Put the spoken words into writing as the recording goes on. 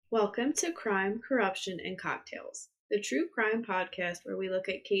Welcome to Crime, Corruption, and Cocktails, the true crime podcast where we look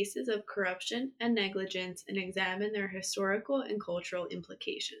at cases of corruption and negligence and examine their historical and cultural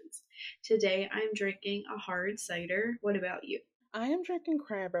implications. Today I'm drinking a hard cider. What about you? I am drinking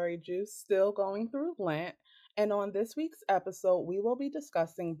cranberry juice, still going through Lent, and on this week's episode, we will be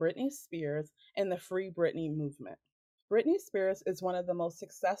discussing Britney Spears and the Free Britney movement. Britney Spears is one of the most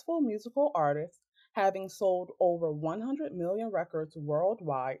successful musical artists, having sold over 100 million records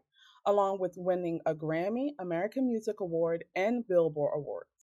worldwide, along with winning a Grammy, American Music Award, and Billboard Awards.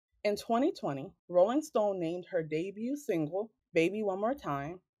 In 2020, Rolling Stone named her debut single, Baby One More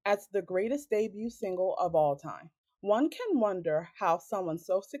Time, as the greatest debut single of all time. One can wonder how someone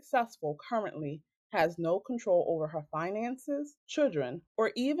so successful currently has no control over her finances, children,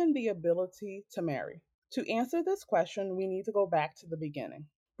 or even the ability to marry. To answer this question, we need to go back to the beginning.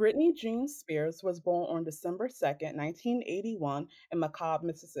 Britney Jean Spears was born on December 2nd, 1981, in McCobb,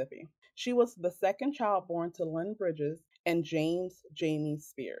 Mississippi. She was the second child born to Lynn Bridges and James Jamie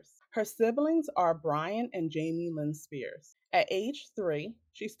Spears. Her siblings are Brian and Jamie Lynn Spears. At age 3,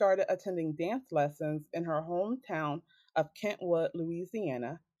 she started attending dance lessons in her hometown of Kentwood,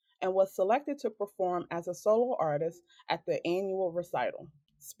 Louisiana, and was selected to perform as a solo artist at the annual recital.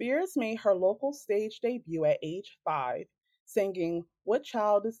 Spears made her local stage debut at age 5, singing What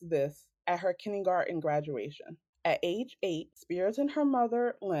Child Is This at her kindergarten graduation. At age 8, Spears and her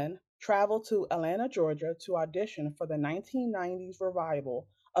mother, Lynn, traveled to Atlanta, Georgia to audition for the 1990s revival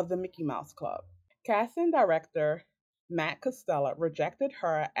of the Mickey Mouse Club. Casting director Matt Costello rejected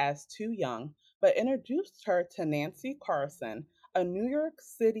her as too young, but introduced her to Nancy Carson, a New York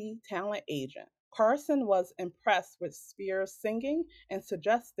City talent agent. Carson was impressed with Spears' singing and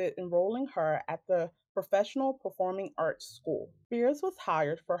suggested enrolling her at the Professional Performing Arts School. Spears was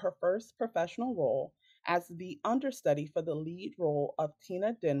hired for her first professional role as the understudy for the lead role of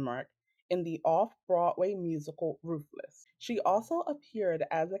Tina Denmark in the off-Broadway musical Ruthless. She also appeared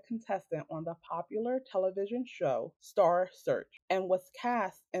as a contestant on the popular television show Star Search and was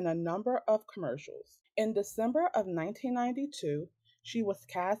cast in a number of commercials. In December of 1992, she was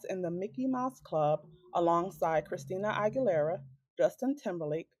cast in the Mickey Mouse Club alongside Christina Aguilera, Justin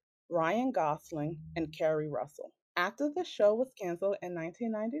Timberlake, Ryan Gosling, and Kerry Russell. After the show was canceled in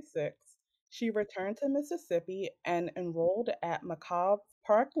 1996, she returned to Mississippi and enrolled at McCobb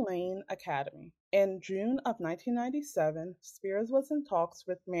Park Lane Academy. In June of 1997, Spears was in talks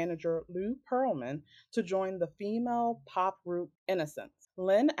with manager Lou Pearlman to join the female pop group Innocence.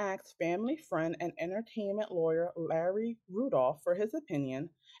 Lynn asked family friend and entertainment lawyer Larry Rudolph for his opinion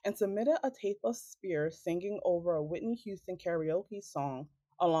and submitted a tape of Spears singing over a Whitney Houston karaoke song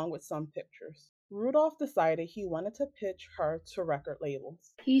along with some pictures. Rudolph decided he wanted to pitch her to record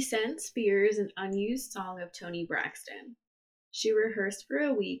labels. He sent Spears an unused song of Toni Braxton. She rehearsed for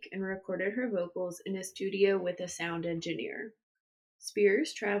a week and recorded her vocals in a studio with a sound engineer.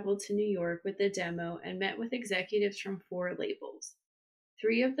 Spears traveled to New York with the demo and met with executives from 4 labels.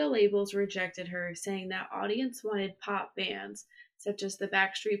 3 of the labels rejected her, saying that audience wanted pop bands such as the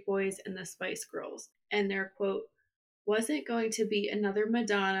Backstreet Boys and the Spice Girls, and their quote, wasn't going to be another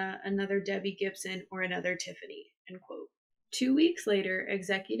Madonna, another Debbie Gibson, or another Tiffany, end quote. 2 weeks later,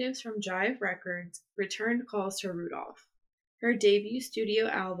 executives from Jive Records returned calls to Rudolph. Her debut studio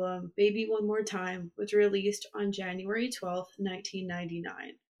album, Baby One More Time, was released on January 12,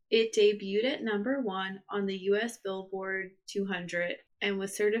 1999. It debuted at number 1 on the US Billboard 200 and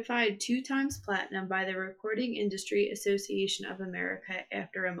was certified 2 times platinum by the Recording Industry Association of America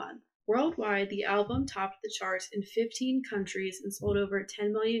after a month. Worldwide, the album topped the charts in 15 countries and sold over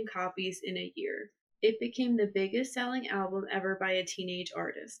 10 million copies in a year. It became the biggest selling album ever by a teenage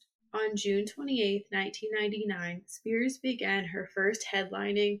artist. On June 28, 1999, Spears began her first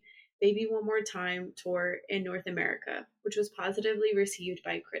headlining Baby One More Time tour in North America, which was positively received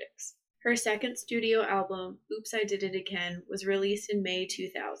by critics. Her second studio album, Oops, I Did It Again, was released in May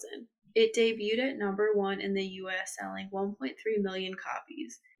 2000. It debuted at number 1 in the US, selling 1.3 million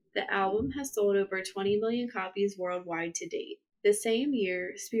copies. The album has sold over 20 million copies worldwide to date. The same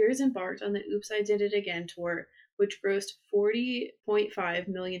year, Spears embarked on the Oops, I Did It Again tour, which grossed $40.5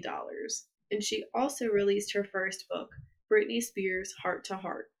 million. And she also released her first book, Britney Spears Heart to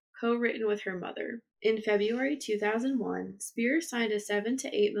Heart, co-written with her mother. In February 2001, Spears signed a $7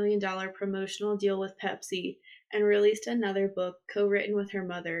 to $8 million promotional deal with Pepsi and released another book co-written with her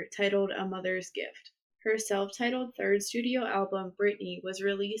mother titled A Mother's Gift. Her self-titled third studio album, Britney, was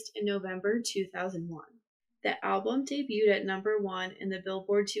released in November 2001. The album debuted at number 1 in the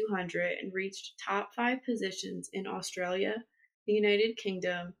Billboard 200 and reached top 5 positions in Australia, the United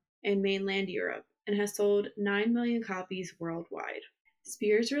Kingdom, and mainland Europe, and has sold 9 million copies worldwide.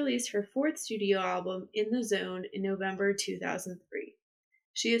 Spears released her fourth studio album, In the Zone, in November 2003.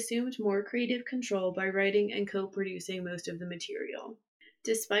 She assumed more creative control by writing and co-producing most of the material.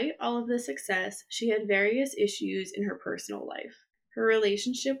 Despite all of the success, she had various issues in her personal life. Her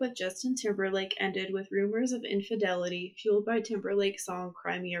relationship with Justin Timberlake ended with rumors of infidelity fueled by Timberlake's song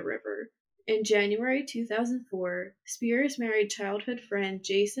Cry Me a River. In January 2004, Spears married childhood friend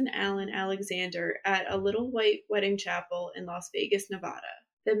Jason Allen Alexander at a Little White Wedding Chapel in Las Vegas, Nevada.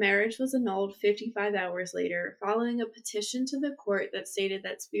 The marriage was annulled 55 hours later, following a petition to the court that stated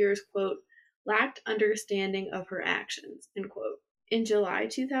that Spears, quote, lacked understanding of her actions, end quote. In July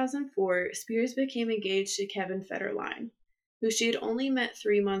 2004, Spears became engaged to Kevin Federline, who she had only met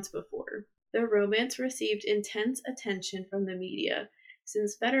 3 months before. The romance received intense attention from the media,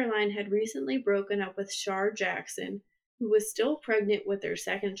 since Federline had recently broken up with Shar Jackson, who was still pregnant with their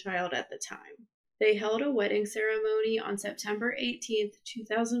second child at the time. They held a wedding ceremony on September 18,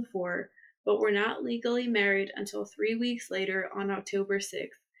 2004, but were not legally married until 3 weeks later on October 6th,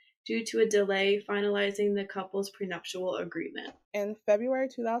 due to a delay finalizing the couple's prenuptial agreement. In February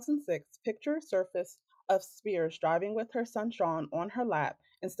 2006, pictures surfaced of Spears driving with her son Sean on her lap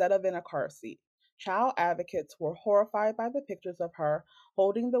instead of in a car seat. Child advocates were horrified by the pictures of her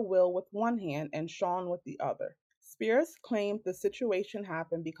holding the wheel with one hand and Sean with the other. Spears claimed the situation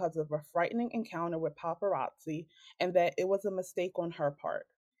happened because of a frightening encounter with paparazzi and that it was a mistake on her part.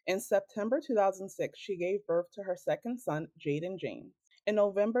 In September 2006, she gave birth to her second son, Jaden James. In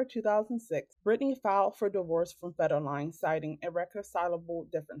November 2006, Britney filed for divorce from Federline, citing irreconcilable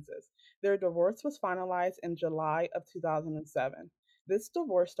differences. Their divorce was finalized in July of 2007. This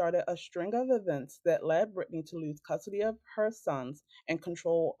divorce started a string of events that led Britney to lose custody of her sons and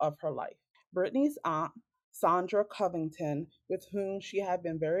control of her life. Britney's aunt, Sandra Covington, with whom she had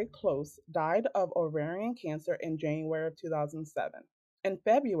been very close, died of ovarian cancer in January of 2007. In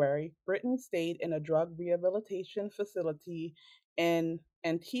February, Britney stayed in a drug rehabilitation facility in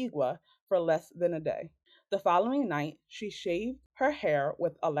Antigua for less than a day. The following night, she shaved her hair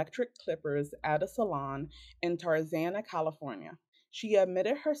with electric clippers at a salon in Tarzana, California. She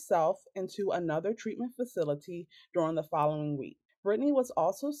admitted herself into another treatment facility during the following week. Britney was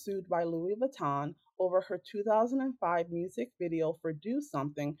also sued by Louis Vuitton over her 2005 music video for Do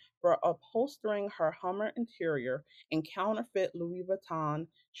Something for upholstering her Hummer interior in counterfeit Louis Vuitton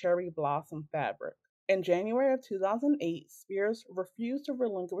cherry blossom fabric. In January of 2008, Spears refused to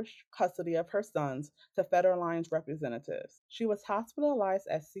relinquish custody of her sons to Federline's representatives. She was hospitalized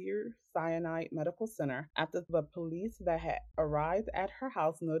at Cedars-Sinai Medical Center after the police that had arrived at her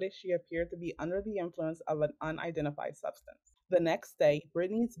house noted she appeared to be under the influence of an unidentified substance. The next day,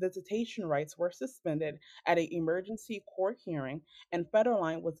 Britney's visitation rights were suspended at an emergency court hearing, and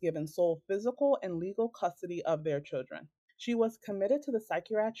Federline was given sole physical and legal custody of their children. She was committed to the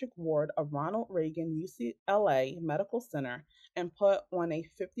psychiatric ward of Ronald Reagan UCLA Medical Center and put on a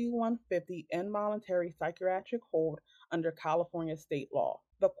 5150 involuntary psychiatric hold under California state law.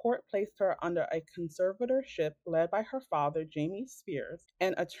 The court placed her under a conservatorship led by her father, Jamie Spears,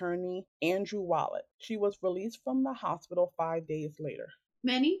 and attorney Andrew Wallet. She was released from the hospital 5 days later.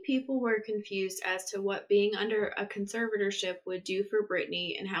 Many people were confused as to what being under a conservatorship would do for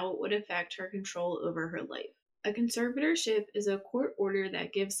Britney and how it would affect her control over her life. A conservatorship is a court order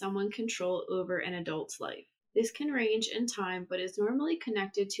that gives someone control over an adult's life. This can range in time, but is normally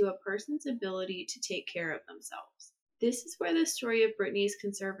connected to a person's ability to take care of themselves. This is where the story of Britney's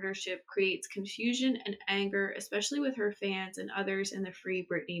conservatorship creates confusion and anger, especially with her fans and others in the Free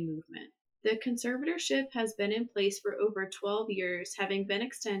Britney movement. The conservatorship has been in place for over 12 years, having been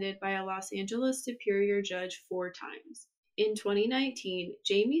extended by a Los Angeles Superior Judge 4 times. In 2019,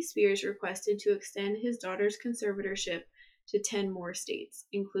 Jamie Spears requested to extend his daughter's conservatorship to 10 more states,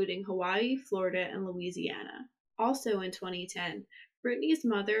 including Hawaii, Florida, and Louisiana. Also in 2010, Britney's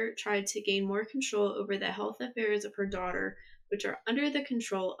mother tried to gain more control over the health affairs of her daughter, which are under the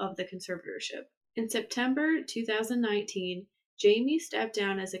control of the conservatorship. In September 2019, Jamie stepped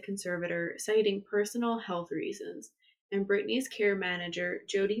down as a conservator, citing personal health reasons, and Britney's care manager,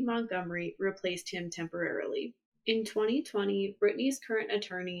 Jody Montgomery, replaced him temporarily. In 2020, Britney's current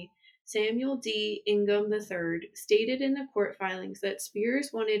attorney, Samuel D. Ingham III, stated in the court filings that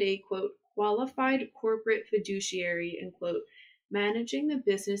Spears wanted a, quote, qualified corporate fiduciary, end quote, managing the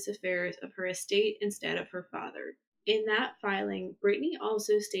business affairs of her estate instead of her father. In that filing, Britney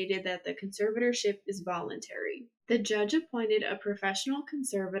also stated that the conservatorship is voluntary. The judge appointed a professional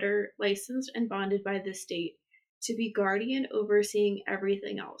conservator, licensed and bonded by the state, to be guardian overseeing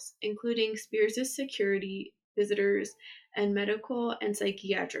everything else, including Spears' security, visitors, and medical and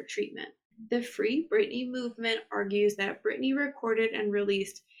psychiatric treatment. The Free Britney movement argues that Britney recorded and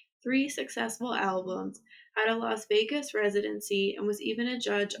released 3 successful albums, had a Las Vegas residency, and was even a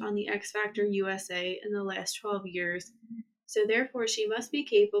judge on the X Factor USA in the last 12 years, so therefore she must be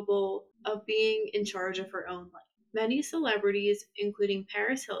capable of being in charge of her own life. Many celebrities, including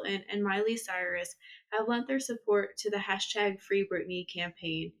Paris Hilton and Miley Cyrus, have lent their support to the hashtag Free Britney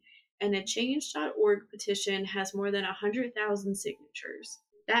campaign, and a Change.org petition has more than 100,000 signatures.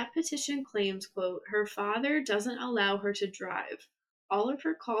 That petition claims, quote, her father doesn't allow her to drive. All of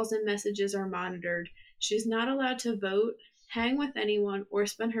her calls and messages are monitored. She's not allowed to vote, hang with anyone, or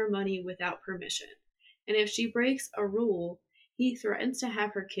spend her money without permission. And if she breaks a rule, he threatens to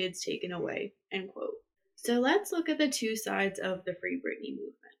have her kids taken away, end quote. So let's look at the two sides of the Free Britney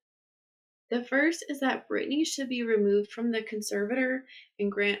movement. The first is that Britney should be removed from the conservator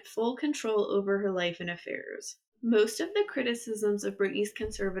and grant full control over her life and affairs. Most of the criticisms of Britney's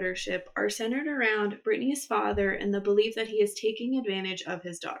conservatorship are centered around Britney's father and the belief that he is taking advantage of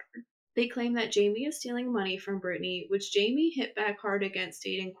his daughter. They claim that Jamie is stealing money from Britney, which Jamie hit back hard against,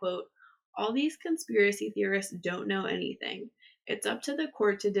 stating, quote, all these conspiracy theorists don't know anything. It's up to the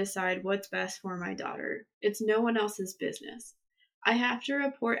court to decide what's best for my daughter. It's no one else's business. I have to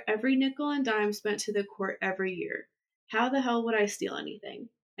report every nickel and dime spent to the court every year. How the hell would I steal anything?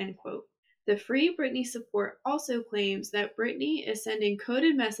 End quote. The Free Britney support also claims that Britney is sending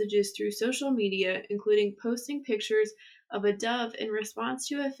coded messages through social media, including posting pictures of a dove in response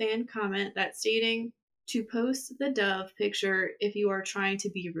to a fan comment that's stating to post the dove picture if you are trying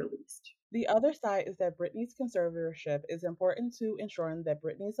to be released. The other side is that Britney's conservatorship is important to ensuring that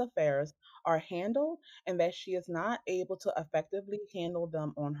Britney's affairs are handled and that she is not able to effectively handle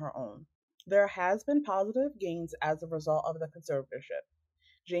them on her own. There has been positive gains as a result of the conservatorship.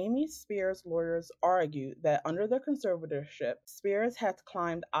 Jamie Spears' lawyers argue that under the conservatorship, Spears has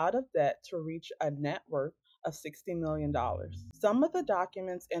climbed out of debt to reach a net worth of $60 million. Some of the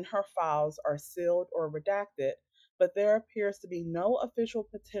documents in her files are sealed or redacted, but there appears to be no official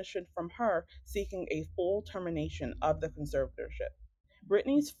petition from her seeking a full termination of the conservatorship.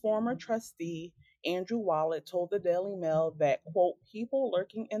 Britney's former trustee, Andrew Wallet, told the Daily Mail that, quote, people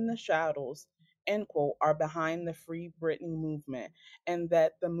lurking in the shadows, end quote, are behind the Free Britney movement, and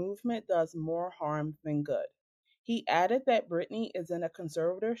that the movement does more harm than good. He added that Britney is in a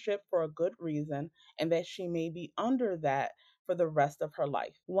conservatorship for a good reason and that she may be under that for the rest of her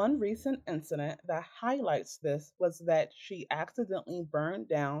life. One recent incident that highlights this was that she accidentally burned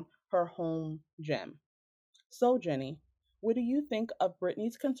down her home gym. So, Jenny, what do you think of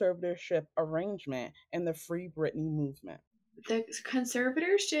Britney's conservatorship arrangement and the Free Britney movement? The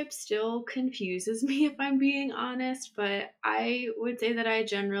conservatorship still confuses me, if I'm being honest, but I would say that I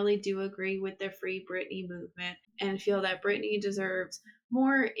generally do agree with the Free Britney movement and feel that Britney deserves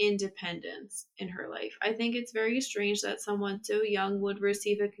more independence in her life. I think it's very strange that someone so young would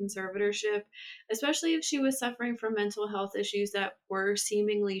receive a conservatorship, especially if she was suffering from mental health issues that were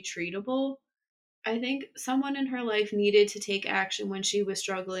seemingly treatable. I think someone in her life needed to take action when she was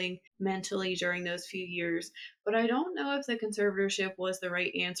struggling mentally during those few years, but I don't know if the conservatorship was the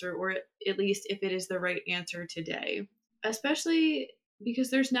right answer, or at least if it is the right answer today. Especially because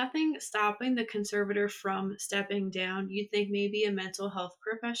there's nothing stopping the conservator from stepping down. You'd think maybe a mental health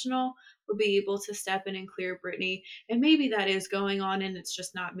professional would be able to step in and clear Britney, and maybe that is going on and it's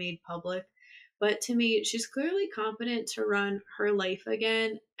just not made public. But to me, she's clearly competent to run her life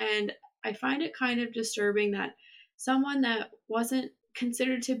again, and I find it kind of disturbing that someone that wasn't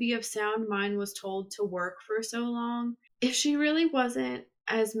considered to be of sound mind was told to work for so long. If she really wasn't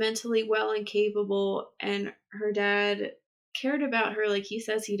as mentally well and capable, and her dad cared about her like he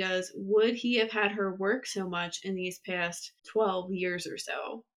says he does, would he have had her work so much in these past 12 years or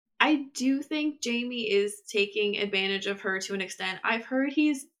so? I do think Jamie is taking advantage of her to an extent. I've heard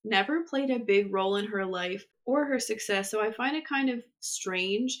he's never played a big role in her life or her success, so I find it kind of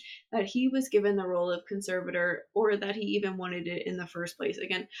strange that he was given the role of conservator or that he even wanted it in the first place.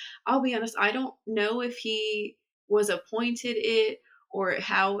 Again, I'll be honest, I don't know if he was appointed it or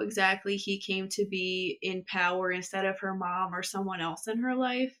how exactly he came to be in power instead of her mom or someone else in her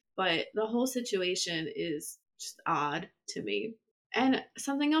life, but the whole situation is just odd to me. And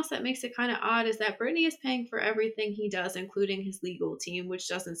something else that makes it kind of odd is that Britney is paying for everything he does, including his legal team, which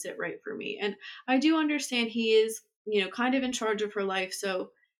doesn't sit right for me. And I do understand he is, kind of in charge of her life,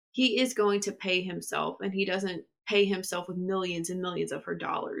 so he is going to pay himself, and he doesn't pay himself with millions and millions of her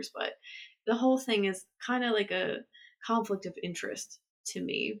dollars. But the whole thing is kind of like a conflict of interest to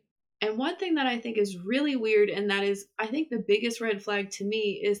me. And one thing that I think is really weird, and that is, I think, the biggest red flag to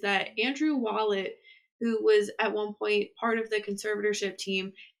me, is that Andrew Wallet, who was at one point part of the conservatorship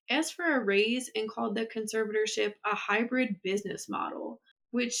team, asked for a raise and called the conservatorship a hybrid business model,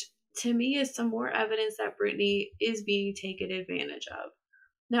 which to me is some more evidence that Britney is being taken advantage of.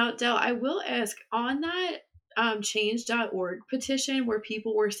 Now, Dell, I will ask on that change.org petition where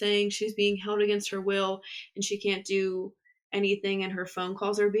people were saying she's being held against her will and she can't do anything and her phone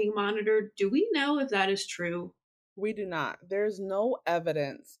calls are being monitored. Do we know if that is true? We do not. There's no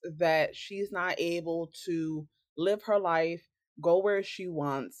evidence that she's not able to live her life, go where she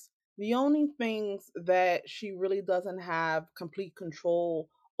wants. The only things that she really doesn't have complete control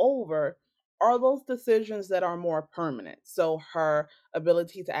over are those decisions that are more permanent. So, her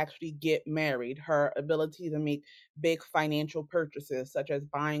ability to actually get married, her ability to make big financial purchases, such as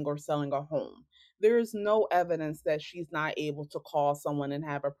buying or selling a home. There is no evidence that she's not able to call someone and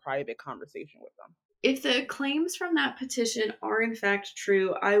have a private conversation with them. If the claims from that petition are in fact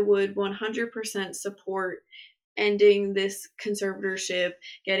true, I would 100% support ending this conservatorship,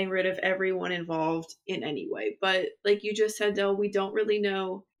 getting rid of everyone involved in any way. But like you just said, Dell, we don't really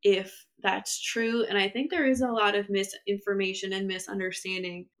know if that's true. And I think there is a lot of misinformation and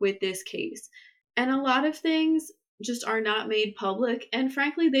misunderstanding with this case. And a lot of things just are not made public. And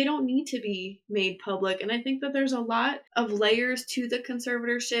frankly, they don't need to be made public. And I think that there's a lot of layers to the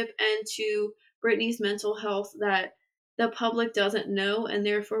conservatorship and to Britney's mental health that the public doesn't know. And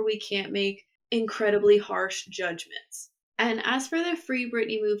therefore, we can't make incredibly harsh judgments. And as for the Free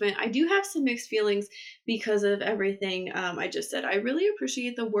Britney movement, I do have some mixed feelings because of everything I just said. I really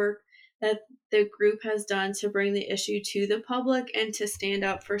appreciate the work that the group has done to bring the issue to the public and to stand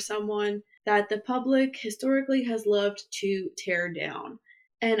up for someone that the public historically has loved to tear down.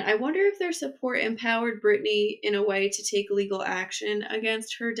 And I wonder if their support empowered Britney in a way to take legal action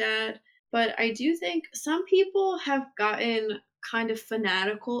against her dad. But I do think some people have gotten kind of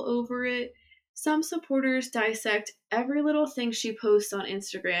fanatical over it. Some supporters dissect every little thing she posts on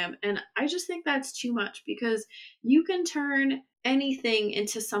Instagram, and I just think that's too much because you can turn anything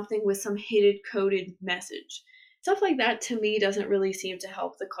into something with some hidden coded message. Stuff like that to me doesn't really seem to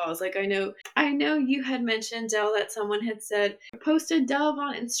help the cause. Like I know you had mentioned, Dell, that someone had said post a dove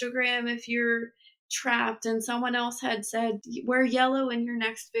on Instagram if you're trapped, and someone else had said wear yellow in your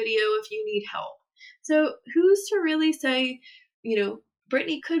next video if you need help. So who's to really say,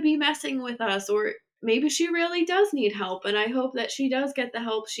 Britney could be messing with us, or maybe she really does need help. And I hope that she does get the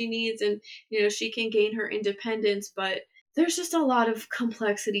help she needs and, she can gain her independence. But there's just a lot of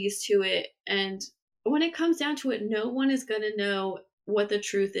complexities to it. And when it comes down to it, no one is going to know what the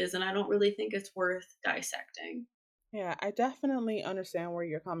truth is. And I don't really think it's worth dissecting. Yeah, I definitely understand where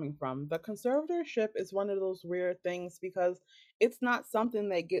you're coming from. The conservatorship is one of those weird things because it's not something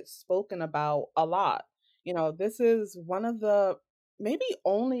that gets spoken about a lot. This is one of the maybe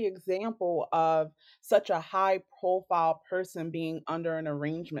only example of such a high profile person being under an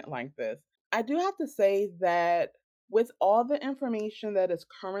arrangement like this. I do have to say that with all the information that is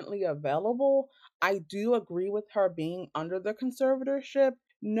currently available, I do agree with her being under the conservatorship.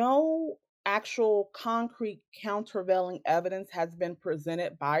 No actual concrete countervailing evidence has been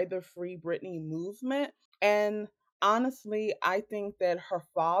presented by the Free Britney movement. And honestly, I think that her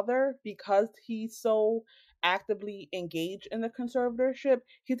father, because he's so actively engaged in the conservatorship,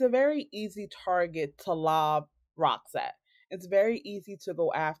 he's a very easy target to lob rocks at. It's very easy to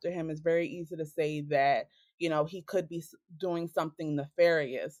go after him. It's very easy to say that, he could be doing something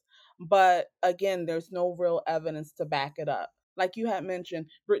nefarious. But again, there's no real evidence to back it up. Like you had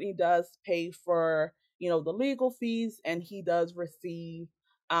mentioned, Britney does pay for, the legal fees, and he does receive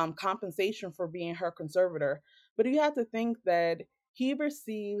compensation for being her conservator. But you have to think that he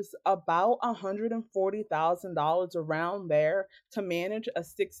receives about $140,000 around there to manage a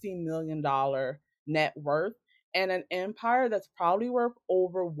 $60 million net worth and an empire that's probably worth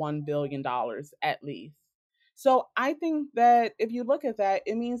over $1 billion at least. So I think that if you look at that,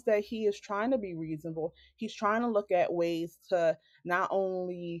 it means that he is trying to be reasonable. He's trying to look at ways to not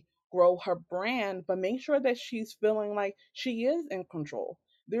only grow her brand, but make sure that she's feeling like she is in control.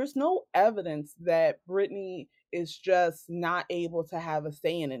 There's no evidence that Britney is just not able to have a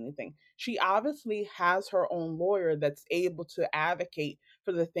say in anything. She obviously has her own lawyer that's able to advocate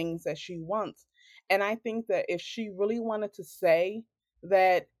for the things that she wants. And I think that if she really wanted to say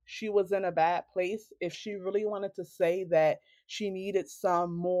that she was in a bad place, if she really wanted to say that she needed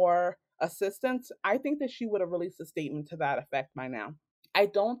some more assistance, I think that she would have released a statement to that effect by now. I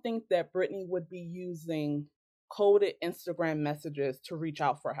don't think that Britney would be using coded Instagram messages to reach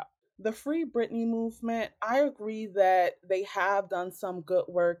out for help. The Free Britney movement, I agree that they have done some good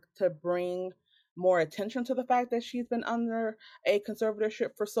work to bring more attention to the fact that she's been under a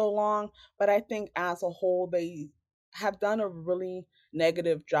conservatorship for so long, but I think as a whole, they have done a really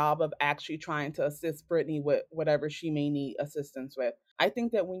negative job of actually trying to assist Britney with whatever she may need assistance with. I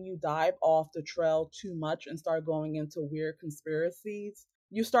think that when you dive off the trail too much and start going into weird conspiracies,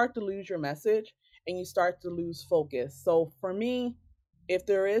 you start to lose your message and you start to lose focus. So for me, if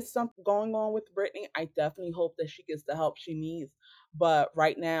there is something going on with Britney, I definitely hope that she gets the help she needs. But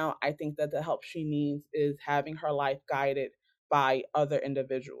right now, I think that the help she needs is having her life guided by other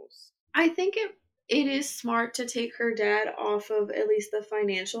individuals. I think it is smart to take her dad off of at least the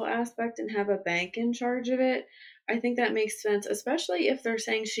financial aspect and have a bank in charge of it. I think that makes sense, especially if they're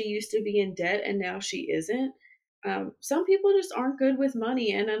saying she used to be in debt and now she isn't. Some people just aren't good with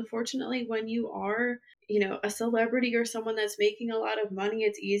money, and unfortunately, when you are, a celebrity or someone that's making a lot of money,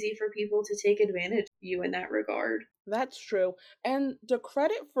 it's easy for people to take advantage of you in that regard. That's true. And the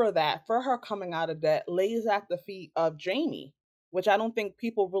credit for that, for her coming out of debt, lays at the feet of Jamie, which I don't think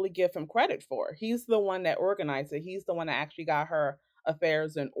people really give him credit for. He's the one that organized it, he's the one that actually got her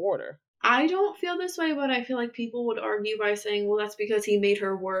affairs in order. I don't feel this way, but I feel like people would argue by saying, well, that's because he made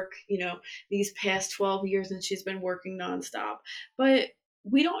her work, these past 12 years and she's been working nonstop. But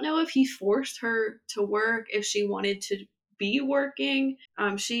we don't know if he forced her to work, if she wanted to be working.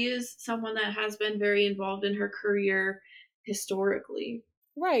 She is someone that has been very involved in her career historically.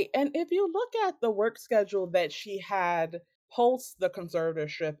 Right. And if you look at the work schedule that she had post the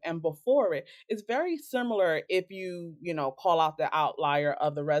conservatorship and before it, it's very similar if call out the outlier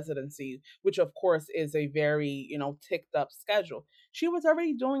of the residency, which of course is a very, ticked up schedule. She was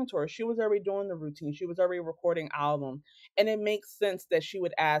already doing tours, she was already doing the routine, she was already recording album, and it makes sense that she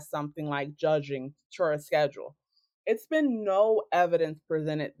would add something like judging to her schedule. It's been no evidence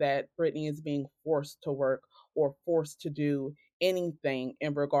presented that Britney is being forced to work or forced to do anything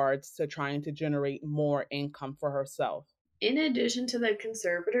in regards to trying to generate more income for herself. In addition to the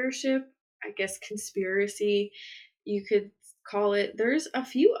conservatorship, I guess conspiracy, you could call it, there's a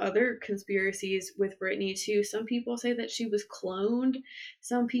few other conspiracies with Britney too. Some people say that she was cloned.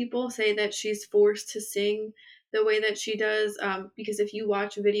 Some people say that she's forced to sing the way that she does. Because if you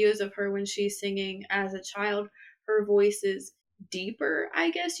watch videos of her when she's singing as a child, her voice is deeper, I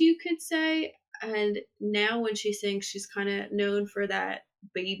guess you could say. And now when she sings, she's kind of known for that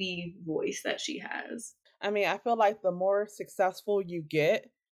baby voice that she has. I mean, I feel like the more successful you get,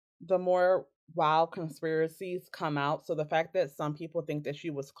 the more wild conspiracies come out. So the fact that some people think that she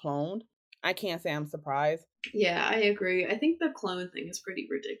was cloned, I can't say I'm surprised. Yeah, I agree. I think the clone thing is pretty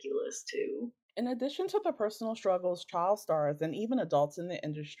ridiculous too. In addition to the personal struggles child stars and even adults in the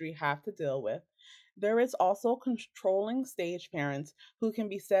industry have to deal with, there is also controlling stage parents who can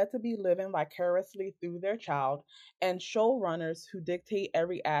be said to be living vicariously through their child, and showrunners who dictate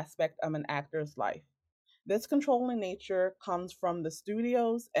every aspect of an actor's life. This controlling nature comes from the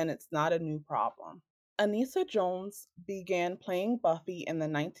studios, and it's not a new problem. Anissa Jones began playing Buffy in the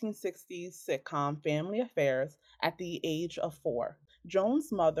 1960s sitcom Family Affairs at the age of 4.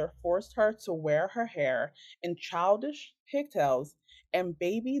 Jones' mother forced her to wear her hair in childish pigtails and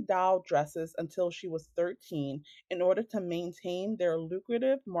baby doll dresses until she was 13 in order to maintain their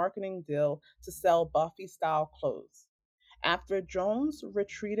lucrative marketing deal to sell Buffy style clothes. After Jones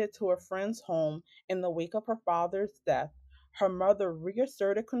retreated to a friend's home in the wake of her father's death, her mother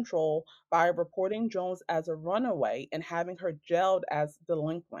reasserted control by reporting Jones as a runaway and having her jailed as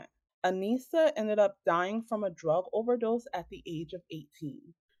delinquent. Anissa ended up dying from a drug overdose at the age of 18.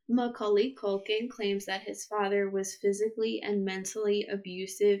 Macaulay Culkin claims that his father was physically and mentally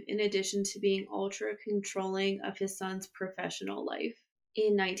abusive in addition to being ultra controlling of his son's professional life.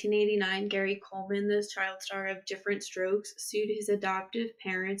 In 1989, Gary Coleman, the child star of Diff'rent Strokes, sued his adoptive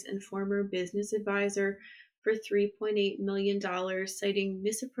parents and former business advisor for $3.8 million, citing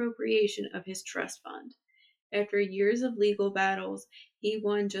misappropriation of his trust fund. After years of legal battles, he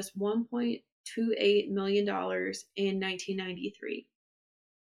won just $1.28 million in 1993.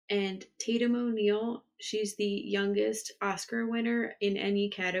 And Tatum O'Neal, she's the youngest Oscar winner in any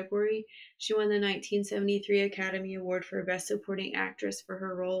category. She won the 1973 Academy Award for Best Supporting Actress for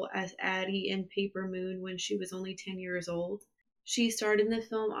her role as Addie in Paper Moon when she was only 10 years old. She starred in the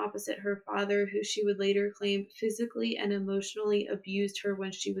film opposite her father, who she would later claim physically and emotionally abused her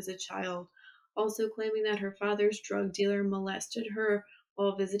when she was a child, also claiming that her father's drug dealer molested her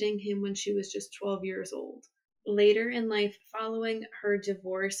while visiting him when she was just 12 years old. Later in life, following her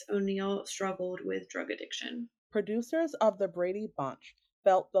divorce, O'Neal struggled with drug addiction. Producers of The Brady Bunch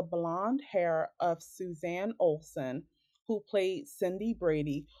felt the blonde hair of Suzanne Olsen, who played Cindy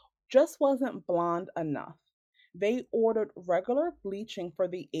Brady, just wasn't blonde enough. They ordered regular bleaching for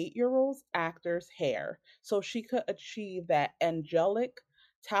the 8-year-old's actor's hair so she could achieve that angelic,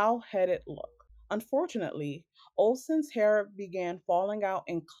 towel headed look. Unfortunately, Olsen's hair began falling out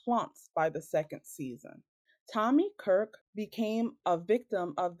in clumps by the second season. Tommy Kirk became a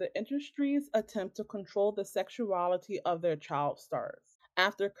victim of the industry's attempt to control the sexuality of their child stars.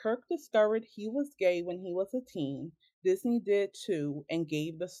 After Kirk discovered he was gay when he was a teen, Disney did too and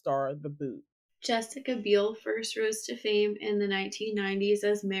gave the star the boot. Jessica Biel first rose to fame in the 1990s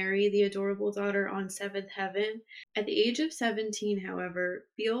as Mary, the adorable daughter on Seventh Heaven. At the age of 17, however,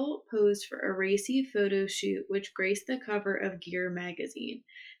 Biel posed for a racy photo shoot which graced the cover of Gear magazine.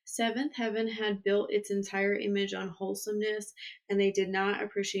 Seventh Heaven had built its entire image on wholesomeness, and they did not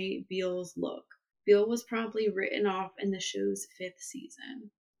appreciate Biel's look. Biel was promptly written off in the show's fifth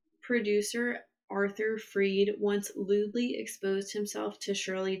season. Producer Arthur Freed once lewdly exposed himself to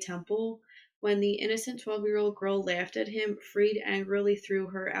Shirley Temple. When the innocent 12-year-old girl laughed at him, Freed angrily threw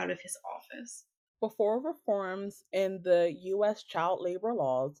her out of his office. Before reforms in the U.S. child labor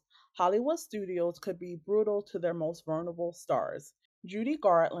laws, Hollywood studios could be brutal to their most vulnerable stars. Judy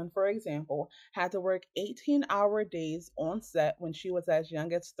Garland, for example, had to work 18-hour days on set when she was as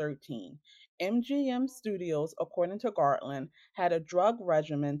young as 13. MGM Studios, according to Garland, had a drug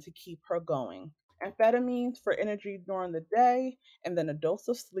regimen to keep her going. Amphetamines for energy during the day, and then a dose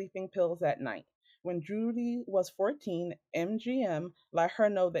of sleeping pills at night. When Judy was 14, MGM let her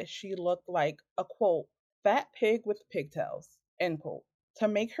know that she looked like a quote, fat pig with pigtails, end quote. To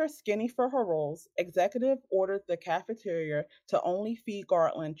make her skinny for her roles, executive ordered the cafeteria to only feed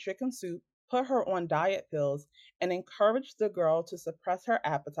Garland chicken soup, put her on diet pills, and encouraged the girl to suppress her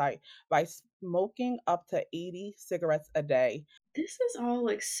appetite by smoking up to 80 cigarettes a day. This is all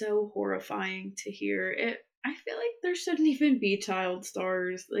like so horrifying to hear. I feel like there shouldn't even be child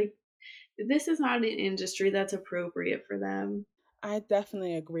stars. Like this is not an industry that's appropriate for them. I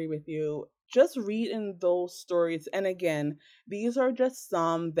definitely agree with you. Just reading those stories, and again, these are just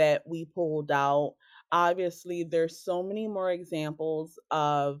some that we pulled out. Obviously, there's so many more examples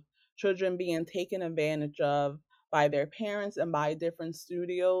of children being taken advantage of by their parents and by different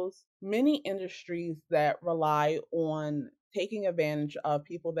studios. Many industries that rely on taking advantage of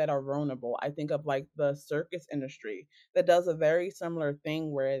people that are vulnerable. I think of like the circus industry that does a very similar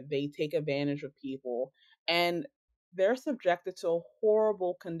thing where they take advantage of people. And they're subjected to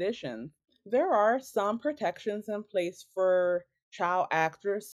horrible conditions. There are some protections in place for child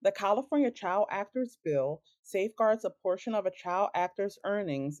actors. The California Child Actors Bill safeguards a portion of a child actor's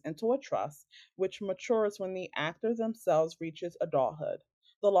earnings into a trust, which matures when the actor themselves reaches adulthood.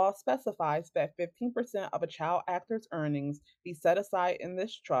 The law specifies that 15% of a child actor's earnings be set aside in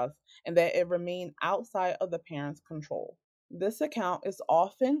this trust and that it remain outside of the parent's control. This account is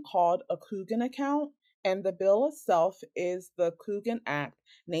often called a Coogan account, and the bill itself is the Coogan Act,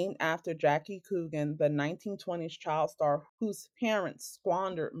 named after Jackie Coogan, the 1920s child star whose parents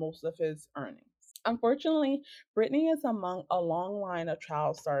squandered most of his earnings. Unfortunately, Britney is among a long line of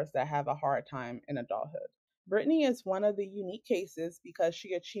child stars that have a hard time in adulthood. Britney is one of the unique cases because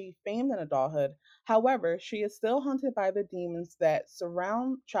she achieved fame in adulthood. However, she is still haunted by the demons that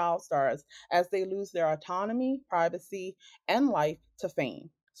surround child stars as they lose their autonomy, privacy, and life to fame.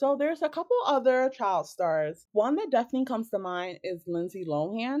 So there's a couple other child stars. One that definitely comes to mind is Lindsay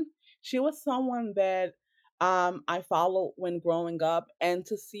Lohan. She was someone that I followed when growing up, and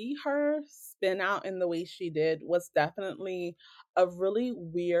to see her spin out in the way she did was definitely a really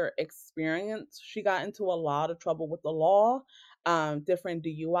weird experience. She got into a lot of trouble with the law, different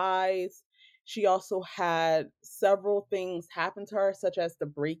DUIs. She also had several things happen to her, such as the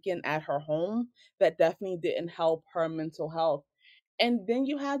break in at her home, that definitely didn't help her mental health. And then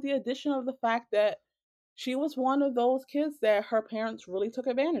you had the addition of the fact that she was one of those kids that her parents really took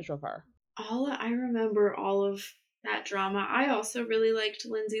advantage of her. I remember all of that drama. I also really liked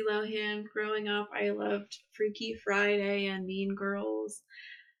Lindsay Lohan growing up. I loved Freaky Friday and Mean Girls.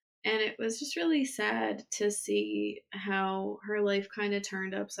 And it was just really sad to see how her life kind of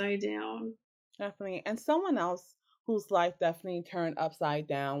turned upside down. Definitely. And someone else whose life definitely turned upside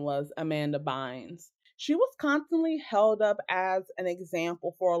down was Amanda Bynes. She was constantly held up as an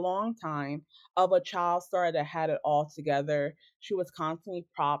example for a long time of a child star that had it all together. She was constantly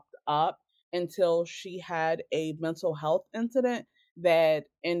propped up until she had a mental health incident that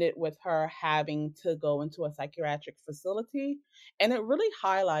ended with her having to go into a psychiatric facility. And it really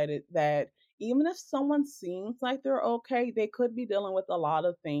highlighted that even if someone seems like they're okay, they could be dealing with a lot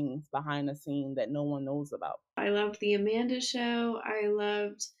of things behind the scene that no one knows about. I loved The Amanda Show. I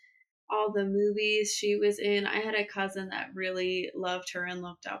loved all the movies she was in. I had a cousin that really loved her and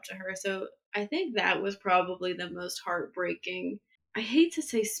looked up to her. So I think that was probably the most heartbreaking. I hate to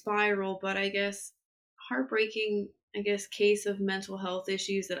say spiral, but I guess heartbreaking I guess, case of mental health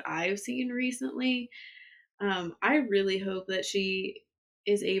issues that I've seen recently. I really hope that she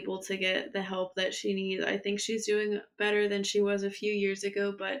is able to get the help that she needs. I think she's doing better than she was a few years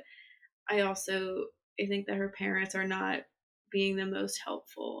ago, but I think that her parents are not being the most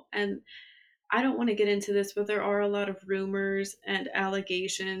helpful. And I don't want to get into this, but there are a lot of rumors and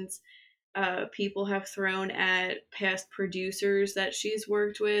allegations people have thrown at past producers that she's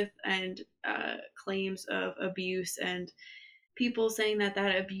worked with, and claims of abuse, and people saying that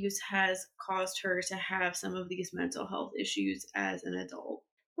that abuse has caused her to have some of these mental health issues as an adult.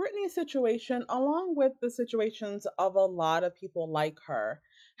 Britney's situation, along with the situations of a lot of people like her,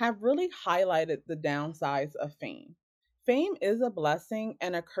 have really highlighted the downsides of fame. Fame is a blessing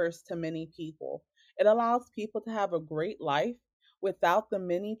and a curse to many people. It allows people to have a great life without the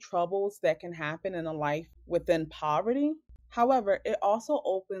many troubles that can happen in a life within poverty. However, it also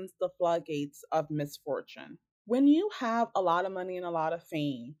opens the floodgates of misfortune. When you have a lot of money and a lot of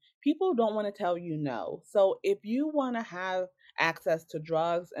fame, people don't want to tell you no. So if you want to have access to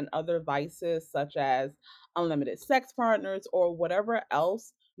drugs and other vices such as unlimited sex partners or whatever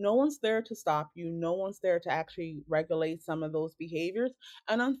else, no one's there to stop you. No one's there to actually regulate some of those behaviors.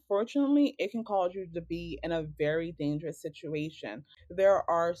 And unfortunately, it can cause you to be in a very dangerous situation. There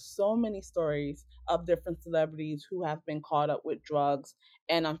are so many stories of different celebrities who have been caught up with drugs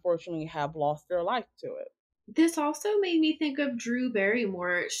and unfortunately have lost their life to it. This also made me think of Drew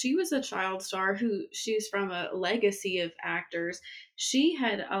Barrymore. She was a child star who she's from a legacy of actors. She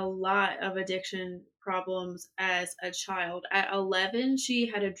had a lot of addiction problems as a child. At 11,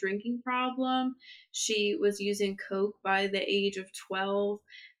 she had a drinking problem. She was using Coke by the age of 12.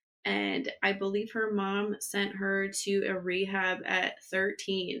 And I believe her mom sent her to a rehab at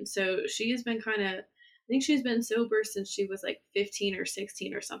 13. So she has been I think she's been sober since she was like 15 or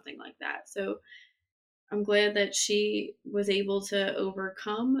 16 or something like that. So I'm glad that she was able to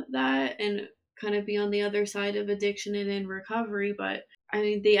overcome that and kind of be on the other side of addiction and in recovery. But I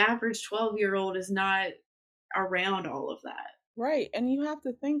mean, the average 12-year-old is not around all of that. Right. And you have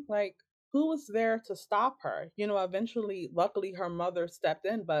to think like, who was there to stop her? Eventually, luckily, her mother stepped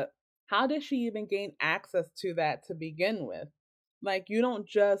in, but how did she even gain access to that to begin with? Like, you don't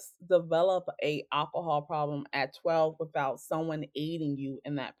just develop a alcohol problem at 12 without someone aiding you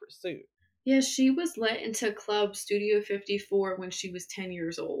in that pursuit. Yeah, she was let into Club Studio 54 when she was 10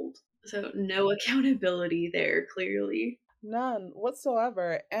 years old. So no accountability there, clearly. None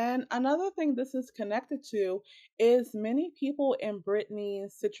whatsoever. And another thing this is connected to is many people in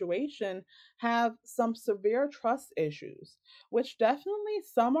Britney's situation have some severe trust issues, which definitely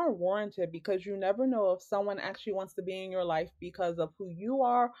some are warranted because you never know if someone actually wants to be in your life because of who you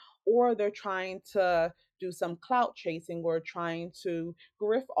are, or they're trying to do some clout chasing or trying to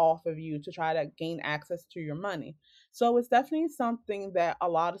grift off of you to try to gain access to your money. So it's definitely something that a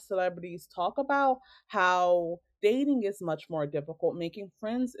lot of celebrities talk about, how dating is much more difficult, making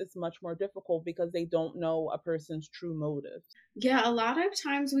friends is much more difficult because they don't know a person's true motives. Yeah, a lot of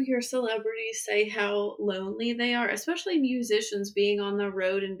times we hear celebrities say how lonely they are, especially musicians. Being on the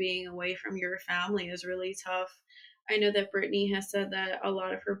road and being away from your family is really tough. I know that Britney has said that a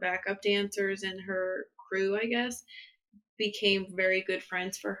lot of her backup dancers and her crew, I guess, became very good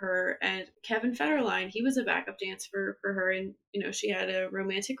friends for her. And Kevin Federline, he was a backup dancer for her, and she had a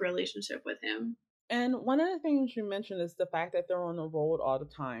romantic relationship with him. And one of the things you mentioned is the fact that they're on the road all the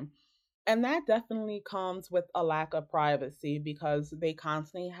time. And that definitely comes with a lack of privacy because they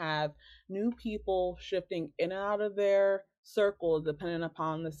constantly have new people shifting in and out of their circle depending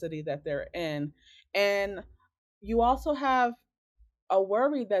upon the city that they're in. And you also have a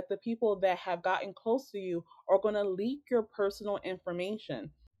worry that the people that have gotten close to you are going to leak your personal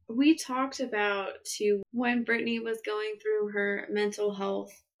information. We talked about too when Brittany was going through her mental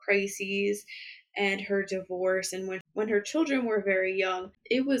health crises and her divorce, and when her children were very young,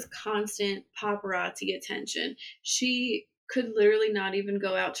 it was constant paparazzi attention. She could literally not even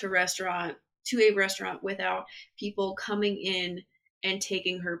go out to a restaurant without people coming in and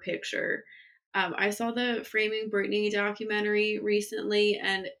taking her picture. I saw the Framing Britney documentary recently,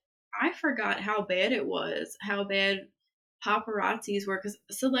 and I forgot how bad it was, how bad paparazzis were, because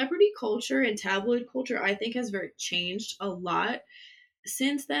celebrity culture and tabloid culture, I think, has very changed a lot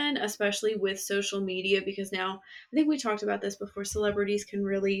since then, especially with social media, because now I think we talked about this before, celebrities can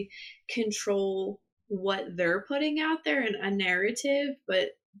really control what they're putting out there in a narrative. But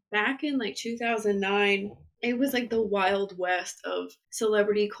back in like 2009, it was like the wild west of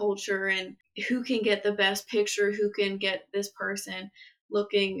celebrity culture and who can get the best picture, who can get this person.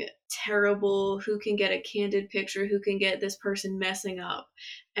 looking terrible, who can get a candid picture, who can get this person messing up.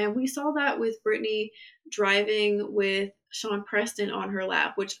 And we saw that with Britney driving with Sean Preston on her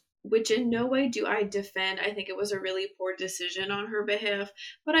lap, which in no way do I defend. I think it was a really poor decision on her behalf,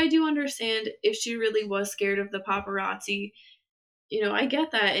 but I do understand if she really was scared of the paparazzi. I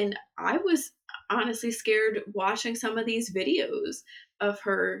get that. And I was honestly scared watching some of these videos of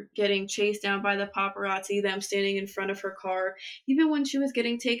her getting chased down by the paparazzi, them standing in front of her car. Even when she was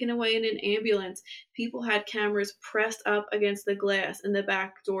getting taken away in an ambulance, people had cameras pressed up against the glass in the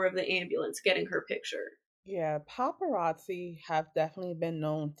back door of the ambulance getting her picture. Yeah, paparazzi have definitely been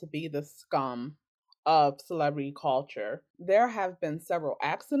known to be the scum of celebrity culture. There have been several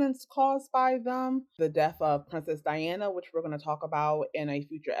accidents caused by them. The death of Princess Diana, which we're going to talk about in a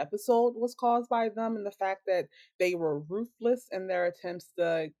future episode, was caused by them, and the fact that they were ruthless in their attempts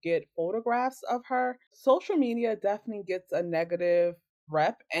to get photographs of her. Social media definitely gets a negative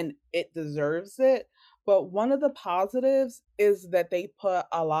rep, and it deserves it. But one of the positives is that they put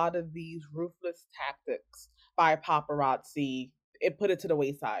a lot of these ruthless tactics by paparazzi, it put it to the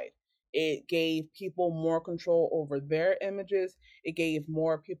wayside. It gave people more control over their images. It gave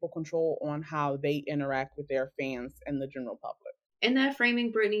more people control on how they interact with their fans and the general public. In that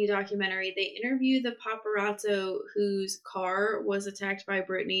Framing Britney documentary, they interview the paparazzo whose car was attacked by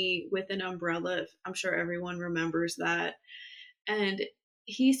Britney with an umbrella. I'm sure everyone remembers that. And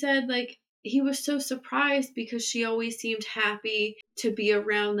he said, like, he was so surprised because she always seemed happy to be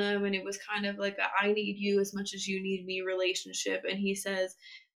around them. And it was kind of like a I need you as much as you need me relationship. And he says,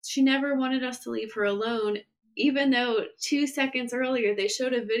 she never wanted us to leave her alone, even though 2 seconds earlier they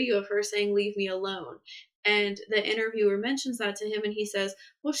showed a video of her saying, leave me alone. And the interviewer mentions that to him, and he says,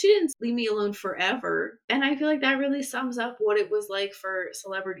 well, she didn't leave me alone forever. And I feel like that really sums up what it was like for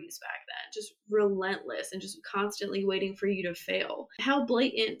celebrities back then, just relentless and just constantly waiting for you to fail. How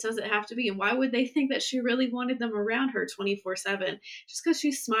blatant does it have to be? And why would they think that she really wanted them around her 24/7? Just because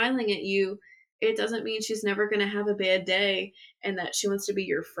she's smiling at you, it doesn't mean she's never going to have a bad day and that she wants to be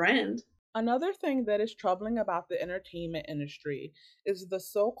your friend. Another thing that is troubling about the entertainment industry is the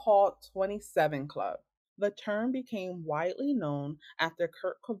so called 27 Club. The term became widely known after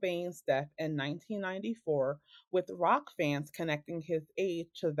Kurt Cobain's death in 1994, with rock fans connecting his age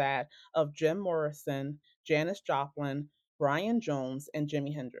to that of Jim Morrison, Janis Joplin, Brian Jones, and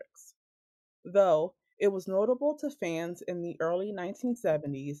Jimi Hendrix. Though it was notable to fans in the early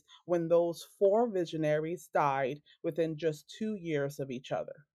 1970s when those four visionaries died within just 2 years of each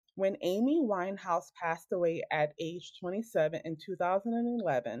other. When Amy Winehouse passed away at age 27 in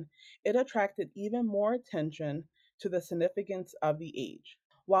 2011, it attracted even more attention to the significance of the age.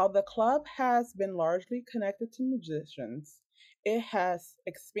 While the club has been largely connected to musicians, it has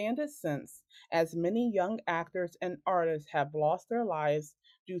expanded since, as many young actors and artists have lost their lives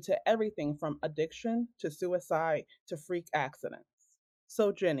due to everything from addiction to suicide to freak accidents.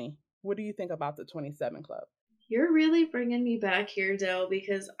 So, Jenny, what do you think about the 27 Club? You're really bringing me back here, Dell,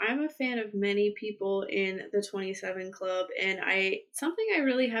 because I'm a fan of many people in the 27 Club, and something I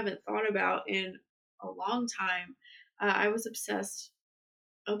really haven't thought about in a long time. I was obsessed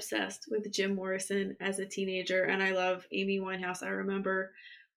with Jim Morrison as a teenager, and I love Amy Winehouse. I remember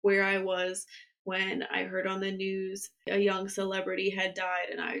where I was when I heard on the news a young celebrity had died,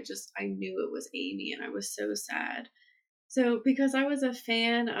 and I knew it was Amy, and I was so sad. So, because I was a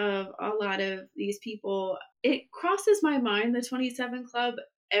fan of a lot of these people, it crosses my mind, the 27 Club,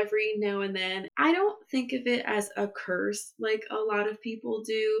 every now and then. I don't think of it as a curse like a lot of people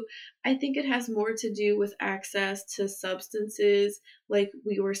do. I think it has more to do with access to substances, like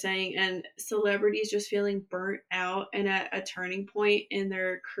we were saying, and celebrities just feeling burnt out and at a turning point in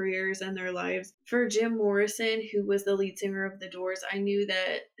their careers and their lives. For Jim Morrison, who was the lead singer of The Doors, I knew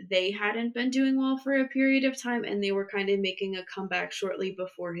that they hadn't been doing well for a period of time and they were kind of making a comeback shortly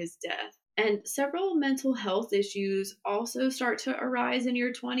before his death. And several mental health issues also start to arise in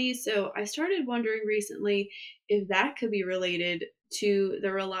your 20s. So I started wondering recently if that could be related to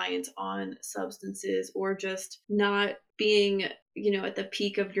the reliance on substances or just not being, at the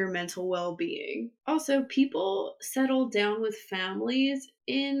peak of your mental well being. Also, people settle down with families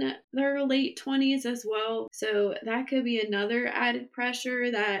in their late 20s as well. So that could be another added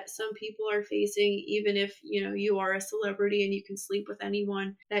pressure that some people are facing, even if, you are a celebrity and you can sleep with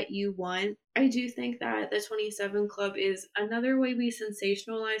anyone that you want. I do think that the 27 Club is another way we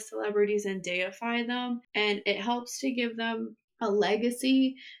sensationalize celebrities and deify them, and it helps to give them a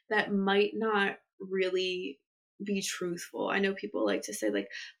legacy that might not really be truthful. I know people like to say, like,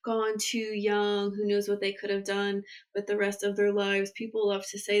 gone too young, who knows what they could have done with the rest of their lives. People love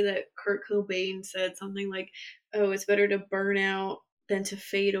to say that Kurt Cobain said something like, oh, it's better to burn out then to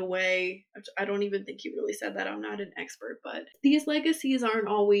fade away. I don't even think he really said that. I'm not an expert, but these legacies aren't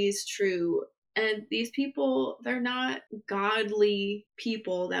always true. And these people, they're not godly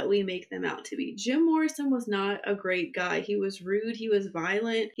people that we make them out to be. Jim Morrison was not a great guy. He was rude. He was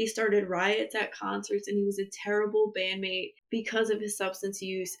violent. He started riots at concerts, and he was a terrible bandmate because of his substance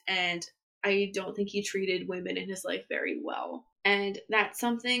use. And I don't think he treated women in his life very well. And that's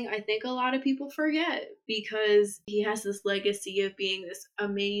something I think a lot of people forget because he has this legacy of being this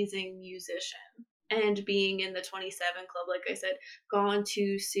amazing musician and being in the 27 Club, like I said, gone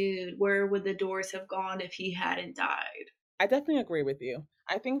too soon. Where would the Doors have gone if he hadn't died? I definitely agree with you.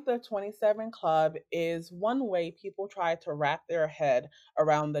 I think the 27 Club is one way people try to wrap their head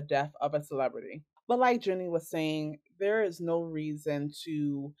around the death of a celebrity. But like Jenny was saying, there is no reason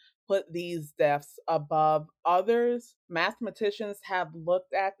to put these deaths above others. Mathematicians have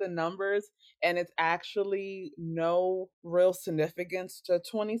looked at the numbers and it's actually no real significance to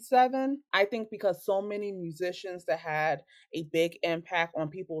 27. I think because so many musicians that had a big impact on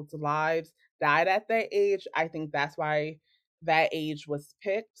people's lives died at that age, I think that's why that age was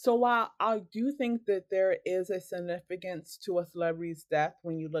picked. So while I do think that there is a significance to a celebrity's death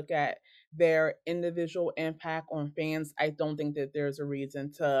when you look at their individual impact on fans, I don't think that there's a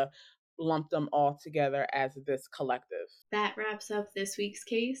reason to lump them all together as this collective. That wraps up this week's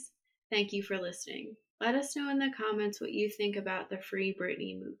case. Thank you for listening. Let us know in the comments what you think about the Free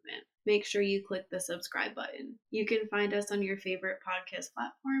Britney movement. Make sure you click the subscribe button. You can find us on your favorite podcast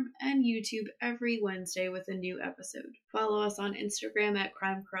platform and YouTube every Wednesday with a new episode. Follow us on Instagram at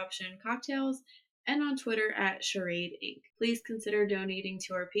Crime, Corruption, and Cocktails and on Twitter at Charade Inc. Please consider donating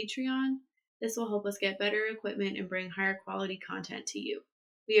to our Patreon. This will help us get better equipment and bring higher quality content to you.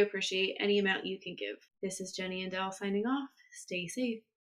 We appreciate any amount you can give. This is Jenny and Dell signing off. Stay safe.